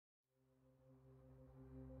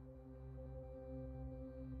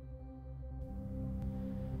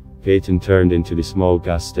Peyton turned into the small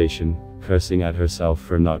gas station, cursing at herself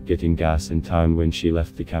for not getting gas in time when she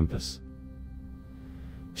left the campus.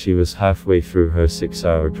 She was halfway through her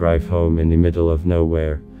 6-hour drive home in the middle of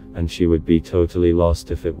nowhere, and she would be totally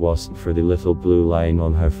lost if it wasn't for the little blue line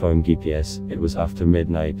on her phone GPS. It was after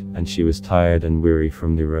midnight, and she was tired and weary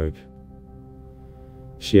from the road.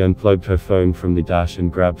 She unplugged her phone from the dash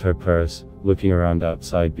and grabbed her purse, looking around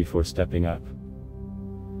outside before stepping up.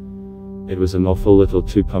 It was an awful little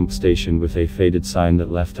two-pump station with a faded sign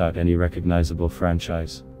that left out any recognizable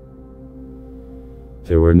franchise.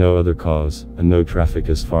 There were no other cars, and no traffic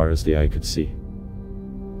as far as the eye could see.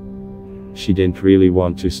 She didn't really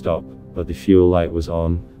want to stop, but the fuel light was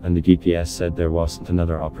on, and the GPS said there wasn't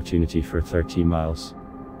another opportunity for 30 miles.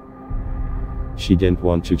 She didn't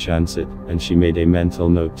want to chance it, and she made a mental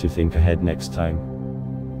note to think ahead next time.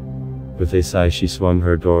 With a sigh, she swung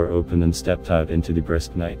her door open and stepped out into the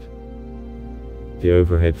brisk night. The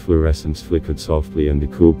overhead fluorescents flickered softly and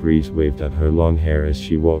the cool breeze waved at her long hair as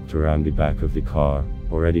she walked around the back of the car,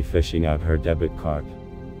 already fishing out her debit card.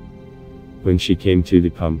 When she came to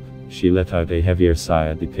the pump, she let out a heavier sigh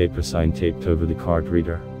at the paper sign taped over the card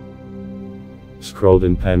reader. Scrawled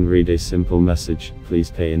in pen read a simple message,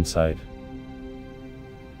 "Please pay inside."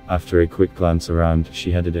 After a quick glance around,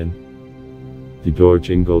 she headed in. The door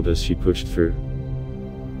jingled as she pushed through.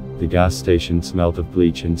 The gas station smelled of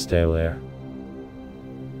bleach and stale air.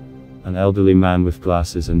 An elderly man with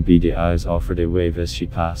glasses and beady eyes offered a wave as she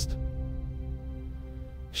passed.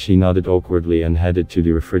 She nodded awkwardly and headed to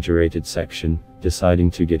the refrigerated section, deciding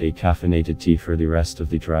to get a caffeinated tea for the rest of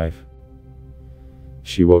the drive.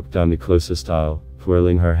 She walked down the closest aisle,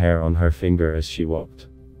 twirling her hair on her finger as she walked.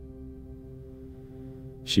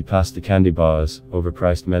 She passed the candy bars,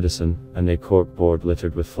 overpriced medicine, and a cork board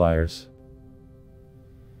littered with flyers.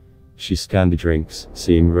 She scanned the drinks,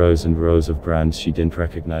 seeing rows and rows of brands she didn't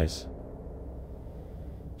recognize.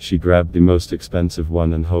 She grabbed the most expensive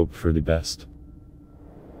one and hoped for the best.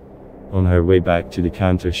 On her way back to the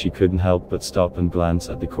counter, she couldn't help but stop and glance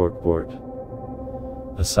at the corkboard.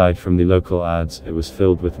 Aside from the local ads, it was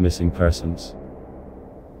filled with missing persons.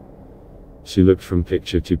 She looked from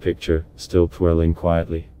picture to picture, still twirling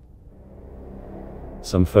quietly.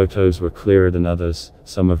 Some photos were clearer than others,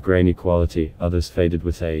 some of grainy quality, others faded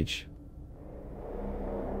with age.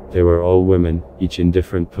 They were all women, each in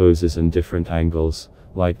different poses and different angles,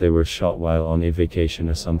 like they were shot while on a vacation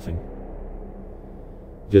or something.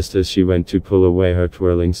 Just as she went to pull away, her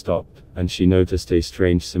twirling stopped, and she noticed a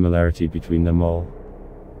strange similarity between them all.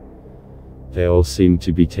 They all seemed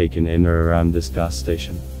to be taken in or around this gas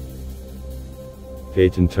station.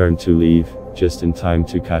 Peyton turned to leave, just in time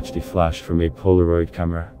to catch the flash from a Polaroid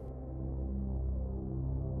camera.